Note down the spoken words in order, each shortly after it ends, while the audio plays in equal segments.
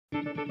It's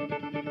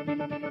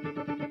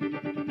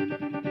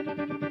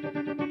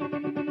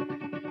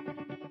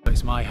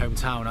my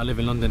hometown. I live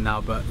in London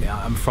now, but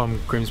yeah, I'm from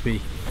Grimsby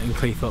and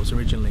Cleethorpes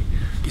originally.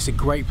 It's a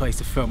great place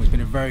to film. It's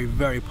been a very,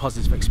 very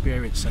positive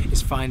experience.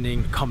 It's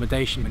finding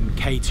accommodation and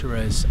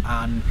caterers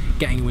and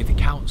getting with the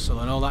council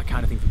and all that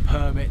kind of thing for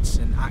permits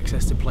and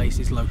access to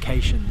places,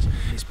 locations.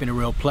 It's been a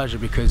real pleasure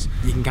because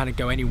you can kind of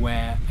go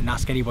anywhere and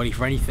ask anybody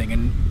for anything,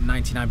 and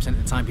 99%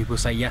 of the time people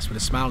say yes with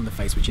a smile on their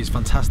face, which is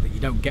fantastic. You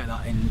don't get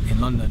that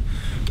in London.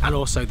 And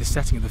also the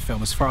setting of the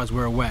film, as far as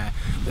we're aware,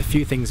 a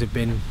few things have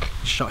been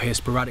shot here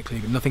sporadically,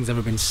 but nothing's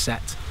ever been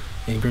set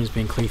in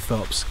Grimsby and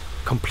Cleethorpes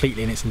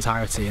completely in its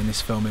entirety, and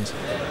this film is.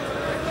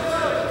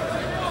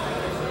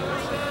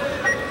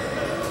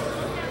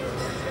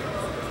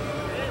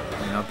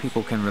 You know,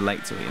 people can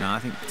relate to it. You know, I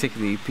think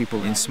particularly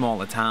people in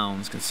smaller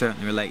towns can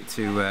certainly relate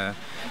to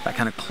that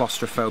kind of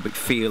claustrophobic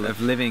feel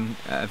of living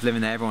there.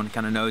 Everyone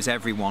kind of knows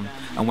everyone,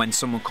 and when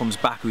someone comes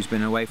back who's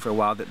been away for a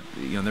while, that,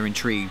 you know, they're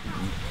intrigued.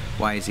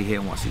 Why is he here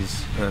and what's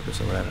his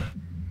purpose or whatever?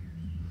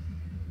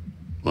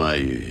 Why are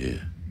you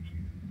here?